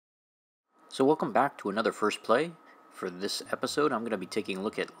So welcome back to another First Play. For this episode, I'm going to be taking a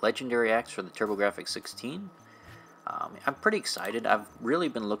look at Legendary Axe for the TurboGrafx-16. I'm pretty excited. I've really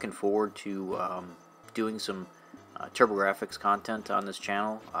been looking forward to doing some TurboGrafx content on this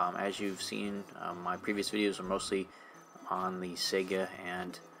channel. As you've seen, my previous videos are mostly on the Sega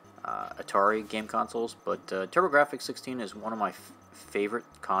and Atari game consoles, but TurboGrafx-16 is one of my favorite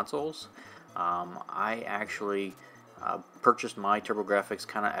consoles. I actually purchased my TurboGrafx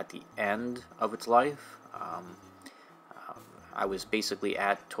kind of at the end of its life. I was basically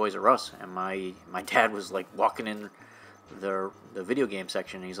at Toys R Us, and my dad was like walking in the video game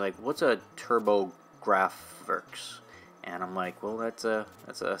section, and he's like, "What's a TurboGrafx?" And I'm like, "Well, that's a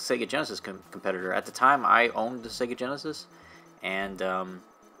Sega Genesis competitor." At the time, I owned the Sega Genesis, and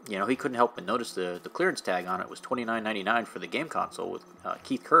you know, he couldn't help but notice the clearance tag on it was $29.99 for the game console with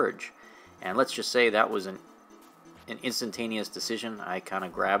Keith Courage, and let's just say that was an instantaneous decision. I kind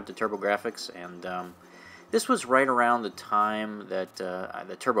of grabbed the TurboGrafx, and this was right around the time that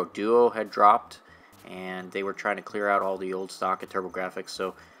the Turbo Duo had dropped, and they were trying to clear out all the old stock at TurboGrafx.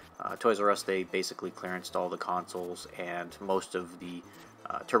 So Toys R Us, they basically clearanced all the consoles, and most of the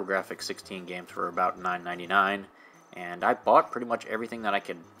TurboGrafx-16 games for about $9.99, and I bought pretty much everything that I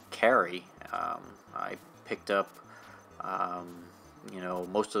could carry. I picked up you know,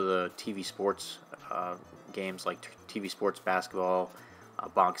 most of the TV sports games like TV Sports Basketball,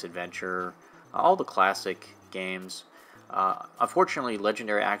 Bonk's Adventure, all the classic games. Unfortunately,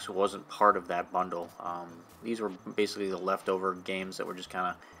 Legendary Axe wasn't part of that bundle. These were basically the leftover games that were just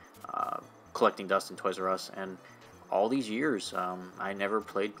kind of collecting dust in Toys R Us, and all these years I never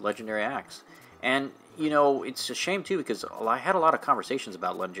played Legendary Axe. And you know, it's a shame too, because I had a lot of conversations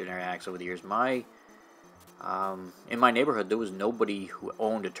about Legendary Axe over the years. In my neighborhood, there was nobody who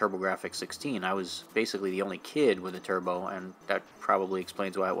owned a TurboGrafx-16. I was basically the only kid with a Turbo, and that probably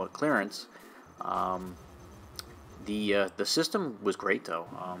explains why it went clearance. The system was great though,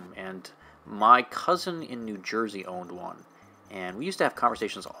 and my cousin in New Jersey owned one, and we used to have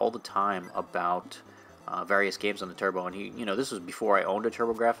conversations all the time about various games on the Turbo. And he, you know, this was before I owned a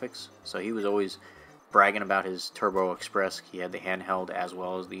TurboGrafx, so he was always bragging about his Turbo Express. He had the handheld as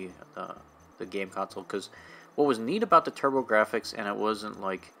well as the game console, because what was neat about the TurboGrafx, and it wasn't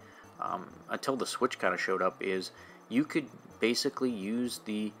like until the Switch kind of showed up, is you could basically use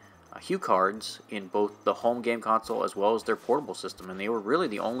the Hue cards in both the home game console as well as their portable system, and they were really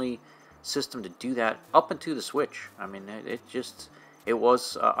the only system to do that up into the Switch. I mean, it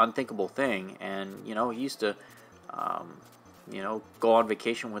was an unthinkable thing. And you know, he used to you know, go on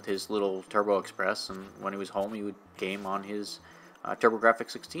vacation with his little Turbo Express, and when he was home, he would game on his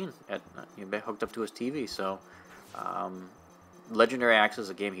TurboGrafx-16 hooked up to his TV. So Legendary Axe is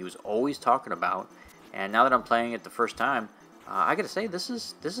a game he was always talking about, and now that I'm playing it the first time, I gotta say this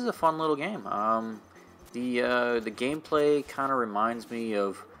is a fun little game. The gameplay kind of reminds me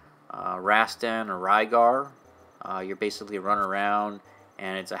of Rastan or Rygar. You're basically running around,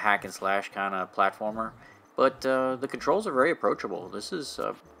 and it's a hack and slash kind of platformer, but the controls are very approachable. This is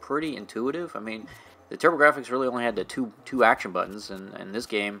pretty intuitive. I mean, the TurboGrafx really only had the two action buttons, and in this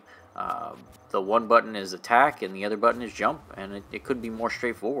game, the one button is attack and the other button is jump, and it could be more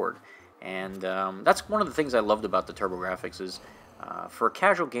straightforward. And that's one of the things I loved about the TurboGrafx is, for a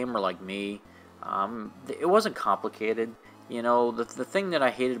casual gamer like me, it wasn't complicated. You know, the thing that I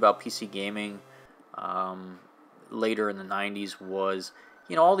hated about PC gaming later in the 90s was,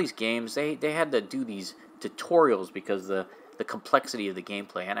 you know, all these games, they had to do these tutorials because the complexity of the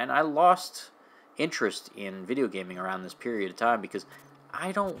gameplay, and I lost interest in video gaming around this period of time, because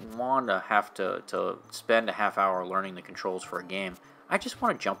I don't want to have to spend a half hour learning the controls for a game. I just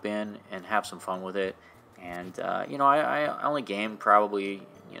want to jump in and have some fun with it. And you know, I only game probably,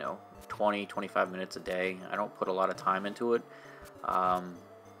 you know, 20-25 minutes a day. I don't put a lot of time into it.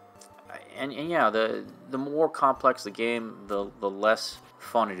 And yeah, the more complex the game, the less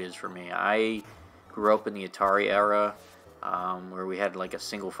fun it is for me. I grew up in the Atari era, where we had like a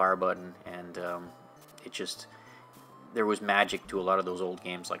single fire button, and there was magic to a lot of those old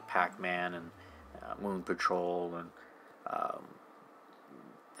games like Pac-Man and Moon Patrol, and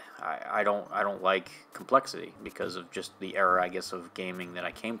I don't like complexity because of just the era, I guess, of gaming that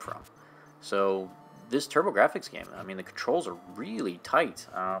I came from. So this TurboGrafx game, I mean, the controls are really tight.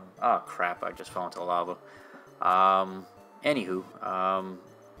 Oh crap! I just fell into lava. Anywho,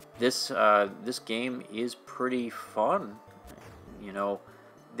 this game is pretty fun. You know,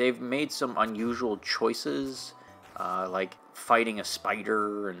 they've made some unusual choices, like fighting a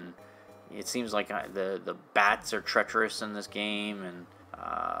spider, and it seems like the bats are treacherous in this game, and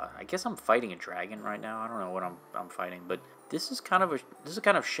I guess I'm fighting a dragon right now. I don't know what I'm fighting, but this is kind of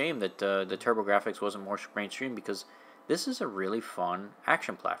a shame that the TurboGrafx wasn't more mainstream, because this is a really fun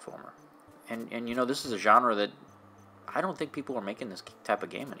action platformer, and you know, this is a genre that I don't think people are making this type of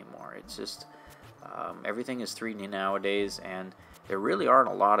game anymore. It's just everything is 3D nowadays, and there really aren't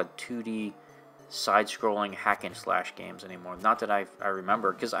a lot of 2D side-scrolling hack and slash games anymore. Not that I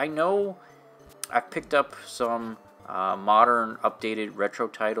remember, because I know I've picked up some modern, updated retro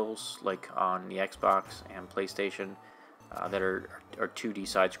titles like on the Xbox and PlayStation that are 2D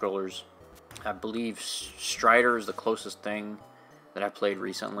side-scrollers. I believe Strider is the closest thing that I played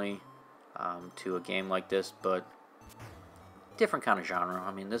recently to a game like this, but different kind of genre.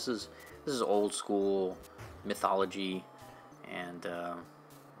 I mean, this is old school mythology, and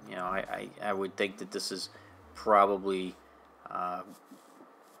you know, I would think that this is probably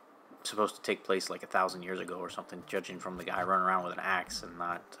supposed to take place like 1,000 years ago or something, judging from the guy running around with an axe and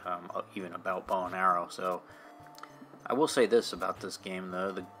not even a bow and arrow. So I will say this about this game,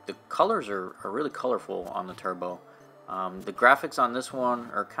 though: the colors are really colorful on the Turbo. The graphics on this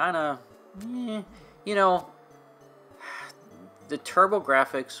one are kind of, you know, the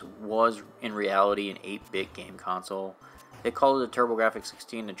TurboGrafx was in reality an 8-bit game console. They called it a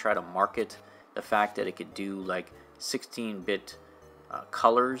TurboGrafx-16 to try to market the fact that it could do like 16-bit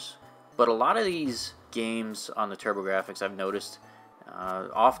colors. But a lot of these games on the TurboGrafx, I've noticed,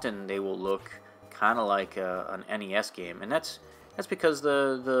 often they will look kind of like an NES game, and that's because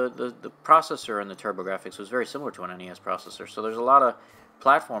the processor in the TurboGrafx was very similar to an NES processor. So there's a lot of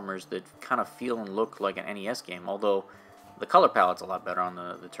platformers that kind of feel and look like an NES game, although the color palette's a lot better on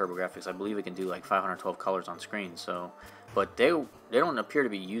the TurboGrafx. I believe it can do like 512 colors on screen. So, but they don't appear to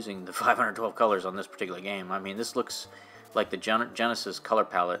be using the 512 colors on this particular game. I mean, this looks like the Genesis color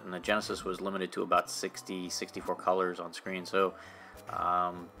palette, and the Genesis was limited to about 64 colors on screen. So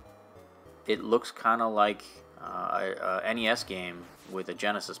it looks kind of like a NES game with a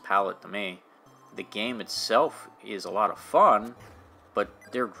Genesis palette to me. The game itself is a lot of fun, but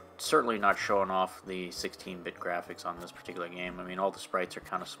they're certainly not showing off the 16-bit graphics on this particular game. I mean, all the sprites are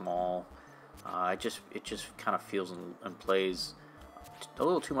kind of small. It just kind of feels and plays a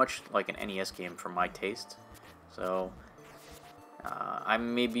little too much like an NES game for my taste. So I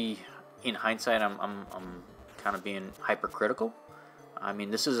maybe, in hindsight, I'm kind of being hypercritical. I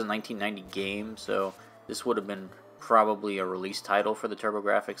mean, this is a 1990 game, so this would have been probably a release title for the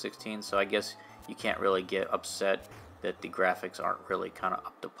TurboGrafx-16. So I guess you can't really get upset that the graphics aren't really kind of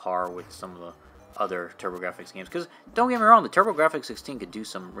up to par with some of the other TurboGrafx games. Because don't get me wrong, the TurboGrafx-16 could do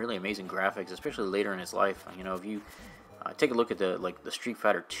some really amazing graphics, especially later in its life. You know, if you take a look at the Street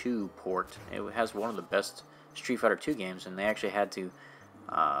Fighter 2 port, it has one of the best Street Fighter 2 games, and they actually had to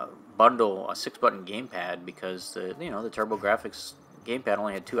bundle a 6-button gamepad because the TurboGrafx gamepad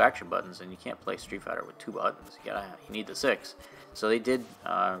only had 2 action buttons, and you can't play Street Fighter with 2 buttons. You need the 6. So they did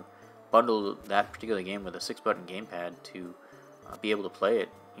bundle that particular game with a 6-button gamepad to be able to play it,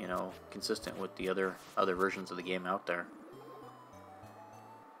 you know, consistent with the other versions of the game out there.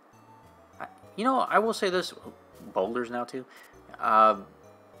 You know, I will say this, boulders now too.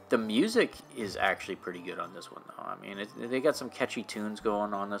 The music is actually pretty good on this one, though. I mean, they got some catchy tunes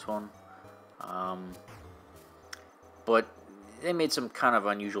going on this one, but they made some kind of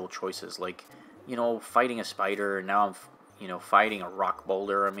unusual choices, like, you know, fighting a spider, and now I'm, you know, fighting a rock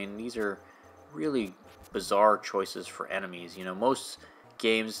boulder. I mean, these are really bizarre choices for enemies. You know, most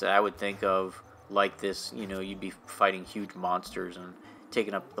games that I would think of like this, you know, you'd be fighting huge monsters and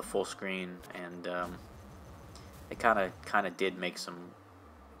taking up the full screen, and it kind of did make some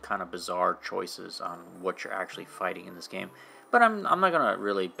kind of bizarre choices on what you're actually fighting in this game. But I'm not gonna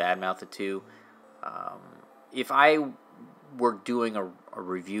really badmouth it too. If I were doing a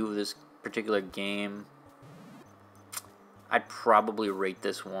review of this particular game, I'd probably rate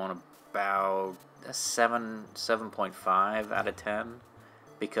this one about a 7.5 out of 10,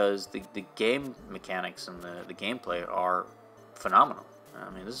 because the game mechanics and the gameplay are phenomenal. I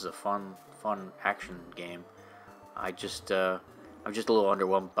mean, this is a fun action game. I'm just a little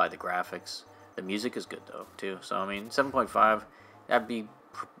underwhelmed by the graphics. The music is good though too. So I mean, 7.5. That'd be,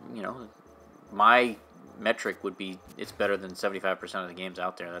 you know, my metric would be it's better than 75% of the games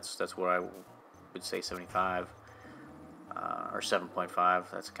out there. That's what I would say, 75 or 7.5.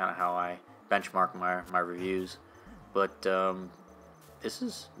 That's kind of how I benchmark my reviews. But this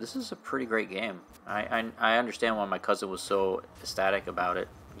is a pretty great game. I understand why my cousin was so ecstatic about it,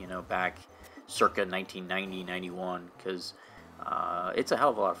 you know, back circa 1990-91, because it's a hell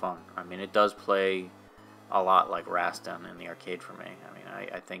of a lot of fun. I mean, it does play a lot like Rastan in the arcade for me. I mean,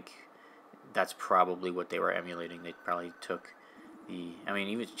 I think that's probably what they were emulating. They probably took I mean,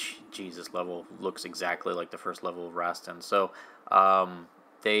 even Jesus level looks exactly like the first level of Roston. So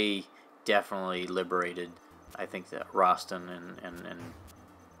they definitely liberated, I think, that Roston and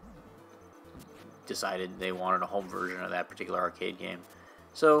decided they wanted a home version of that particular arcade game.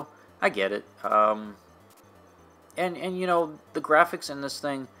 So I get it. And you know, the graphics in this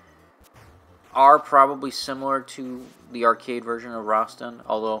thing are probably similar to the arcade version of Roston,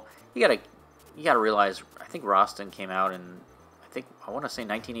 although you gotta realize, I think Roston came out in, I want to say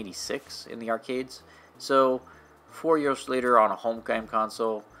 1986 in the arcades. So 4 years later on a home game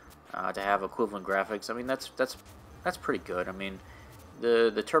console, to have equivalent graphics, I mean that's pretty good. I mean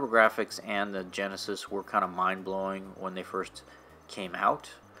the TurboGrafx and the Genesis were kind of mind blowing when they first came out.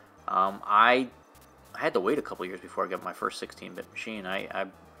 I had to wait a couple years before I got my first 16-bit machine. I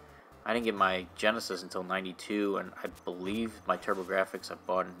didn't get my Genesis until '92, and I believe my TurboGrafx I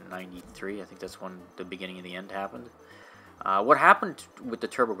bought in '93. I think that's when the beginning of the end happened. What happened with the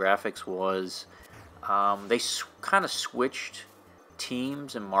TurboGrafx was they kind of switched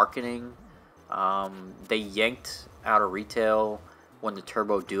teams and marketing. They yanked out of retail when the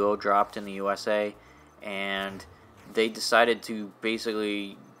Turbo Duo dropped in the USA, and they decided to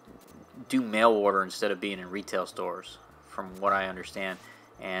basically do mail order instead of being in retail stores, from what I understand.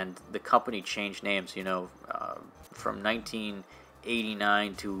 And the company changed names, you know, from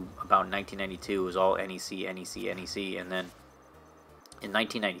 1989 to about 1992 it was all NEC, NEC, NEC, and then in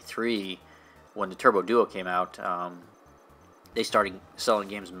 1993, when the Turbo Duo came out, they started selling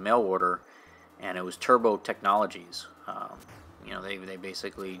games mail order, and it was Turbo Technologies. You know, they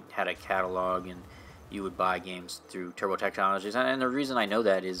basically had a catalog, and you would buy games through Turbo Technologies. And the reason I know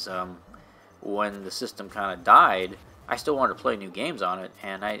that is when the system kind of died, I still wanted to play new games on it,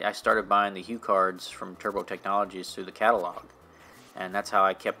 and I started buying the Hue cards from Turbo Technologies through the catalog. And that's how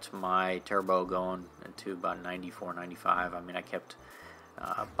I kept my Turbo going into about 94, 95. I mean, I kept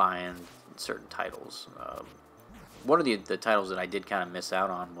buying certain titles. One of the titles that I did kind of miss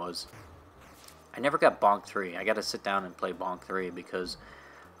out on was I never got Bonk 3. I got to sit down and play Bonk 3 because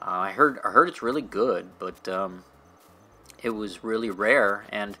I heard it's really good, but it was really rare.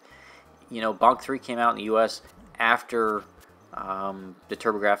 And you know, Bonk 3 came out in the U.S. after the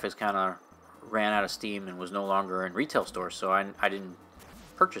TurboGrafx kind of ran out of steam and was no longer in retail stores, so I didn't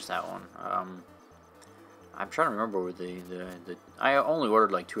purchase that one. I'm trying to remember where I only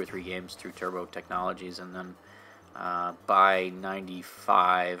ordered like 2 or 3 games through Turbo Technologies, and then by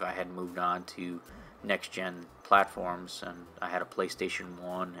 95 I had moved on to next-gen platforms, and I had a PlayStation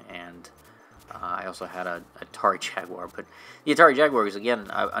 1, and I also had a Atari Jaguar. But the Atari Jaguar is, again,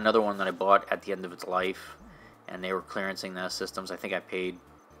 another one that I bought at the end of its life, and they were clearancing the systems. I think I paid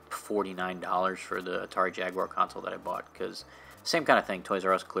 $49 for the Atari Jaguar console that I bought, because same kind of thing, Toys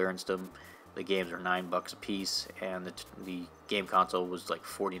R Us clearanced them. The games were $9 a piece, and the game console was like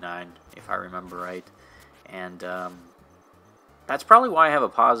 $49, if I remember right. And that's probably why I have a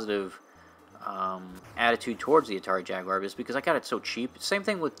positive attitude towards the Atari Jaguar, is because I got it so cheap. Same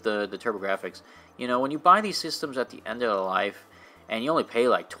thing with the TurboGrafx. You know, when you buy these systems at the end of their life, and you only pay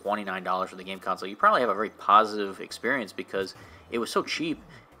like $29 for the game console, you probably have a very positive experience because it was so cheap,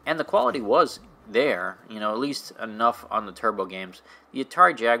 and the quality was there, you know, at least enough on the Turbo games. The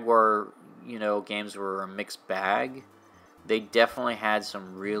Atari Jaguar, you know, games were a mixed bag. They definitely had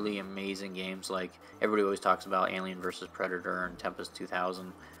some really amazing games, like everybody always talks about Alien vs. Predator and Tempest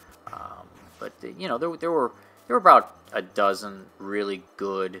 2000. But you know, there were about a dozen really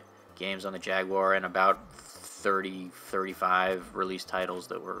good games on the Jaguar, and about 35 release titles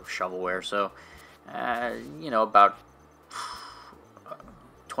that were shovelware. So, you know, about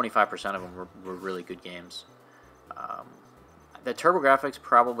 25% of them were really good games. The TurboGrafx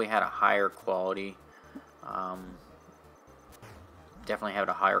probably had a higher quality. Definitely had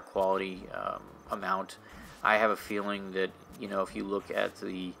a higher quality amount. I have a feeling that, you know, if you look at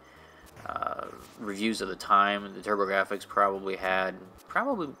the reviews of the time, the TurboGrafx probably had,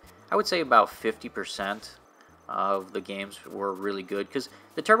 I would say about 50% of the games were really good, because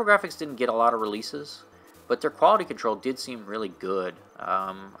the TurboGrafx didn't get a lot of releases, but their quality control did seem really good.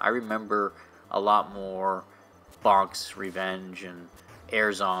 I remember a lot more Bonk's Revenge and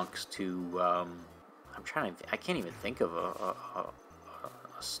Air Zonks to, I can't even think of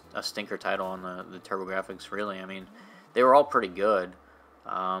a stinker title on the TurboGrafx, really. I mean, they were all pretty good.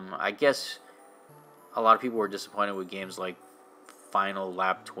 I guess a lot of people were disappointed with games like Final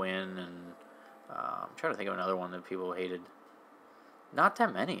Lap Twin, and I'm trying to think of another one that people hated. Not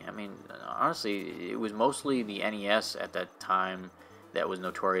that many. I mean, honestly, it was mostly the NES at that time that was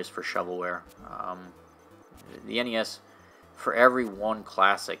notorious for shovelware. The NES, for every one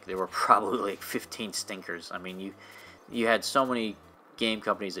classic, there were probably like 15 stinkers. I mean, you had so many game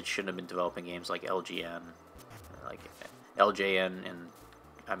companies that shouldn't have been developing games, like LGN, like LJN, and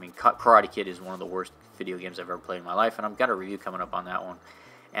I mean Karate Kid is one of the worst video games I've ever played in my life, and I've got a review coming up on that one.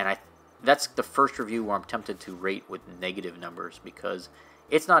 And that's the first review where I'm tempted to rate with negative numbers, because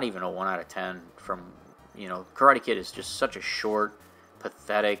it's not even a 1 out of 10 from, you know, Karate Kid is just such a short,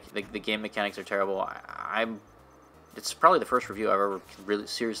 pathetic, the game mechanics are terrible. It's probably the first review I've ever really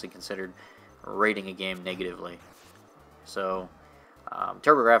seriously considered rating a game negatively. So,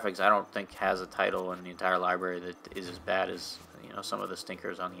 TurboGrafx, I don't think has a title in the entire library that is as bad as, you know, some of the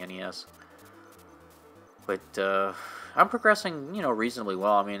stinkers on the NES. But I'm progressing, you know, reasonably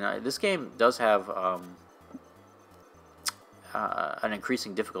well. I mean, this game does have an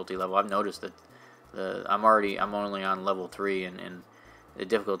increasing difficulty level. I've noticed that I'm only on level 3, and the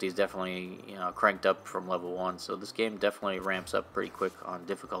difficulty is definitely, you know, cranked up from level 1. So this game definitely ramps up pretty quick on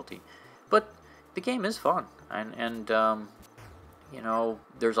difficulty. But the game is fun, and you know,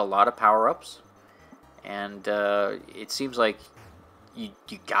 there's a lot of power-ups, and it seems like you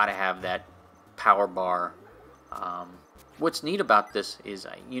gotta have that power bar. What's neat about this is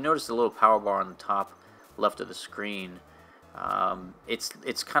you notice the little power bar on the top left of the screen.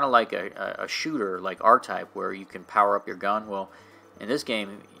 It's kind of like a shooter, like R-Type, where you can power up your gun. Well, in this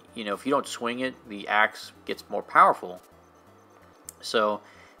game, you know, if you don't swing it, the axe gets more powerful. So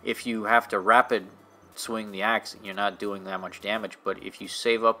if you have to rapid swing the axe, you're not doing that much damage. But if you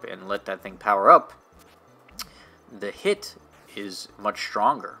save up and let that thing power up, the hit is much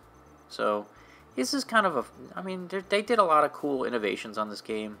stronger. So this is kind of a, I mean, they did a lot of cool innovations on this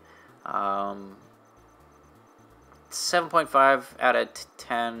game. 7.5 out of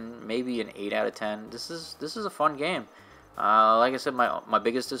 10, maybe an 8 out of 10. This is a fun game. Like I said, my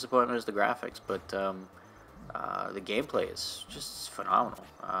biggest disappointment is the graphics, but the gameplay is just phenomenal.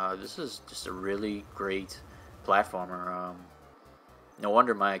 This is just a really great platformer. No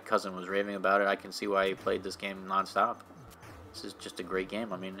wonder my cousin was raving about it. I can see why he played this game nonstop. This is just a great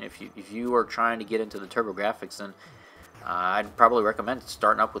game. I mean, if you are trying to get into the TurboGrafx, then I'd probably recommend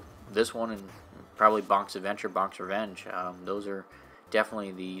starting up with this one and probably Bonk's Adventure, Bonk's Revenge. Those are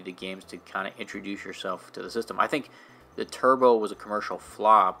definitely the games to kind of introduce yourself to the system. I think the Turbo was a commercial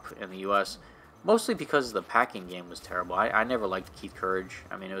flop in the U.S., mostly because the packing game was terrible. I never liked Keith Courage.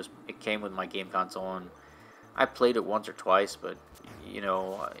 I mean, it came with my game console, and I played it once or twice, but, you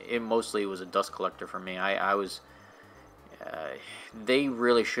know, it mostly was a dust collector for me. They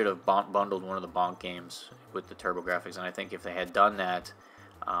really should have bundled one of the Bonk games with the TurboGrafx, and I think if they had done that,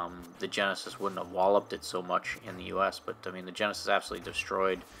 the Genesis wouldn't have walloped it so much in the U.S. But I mean, the Genesis absolutely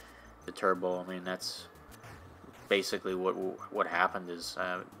destroyed the Turbo. I mean, that's basically what happened. Is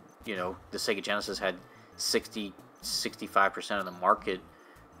you know, the Sega Genesis had 65% of the market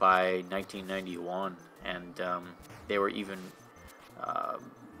by 1991, and they were even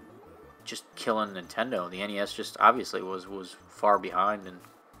just killing Nintendo. The NES just obviously was far behind and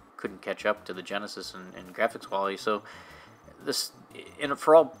couldn't catch up to the Genesis in graphics quality. So this,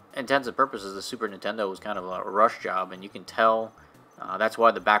 for all intents and purposes, the Super Nintendo was kind of a rush job, and you can tell that's why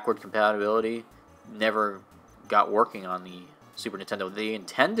the backward compatibility never got working on the Super Nintendo. They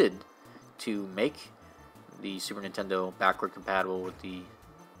intended to make the Super Nintendo backward compatible with the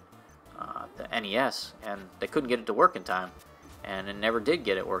NES, and they couldn't get it to work in time, and it never did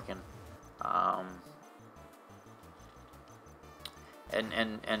get it working.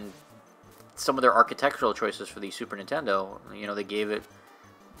 And some of their architectural choices for the Super Nintendo, you know, they gave it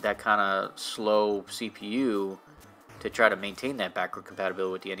that kind of slow CPU to try to maintain that backward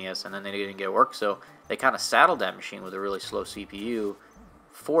compatibility with the NES, and then they didn't get it work, so they kind of saddled that machine with a really slow CPU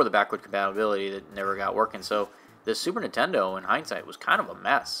for the backward compatibility that never got working. So the Super Nintendo, in hindsight, was kind of a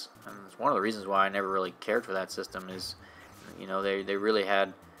mess, and it's one of the reasons why I never really cared for that system. Is, you know, they really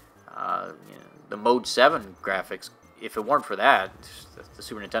had you know, the Mode 7 graphics. If it weren't for that, the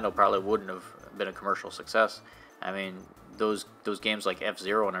Super Nintendo probably wouldn't have been a commercial success. I mean, those games like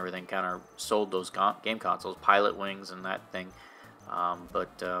F-Zero and everything kind of sold those game consoles, Pilot Wings and that thing. Well,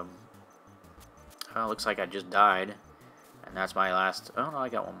 it looks like I just died, and that's my last. Oh no, I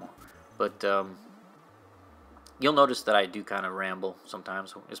got one more. But you'll notice that I do kind of ramble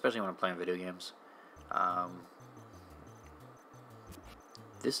sometimes, especially when I'm playing video games.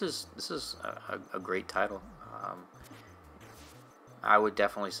 This is a great title. I would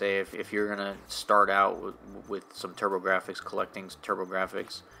definitely say if you're gonna start out with some TurboGrafx, collecting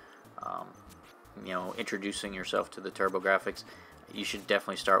TurboGrafx, you know, introducing yourself to the TurboGrafx, you should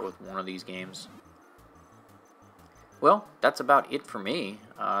definitely start with one of these games. Well, that's about it for me.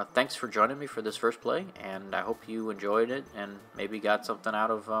 Thanks for joining me for this first play, and I hope you enjoyed it and maybe got something out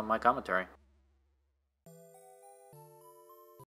of my commentary.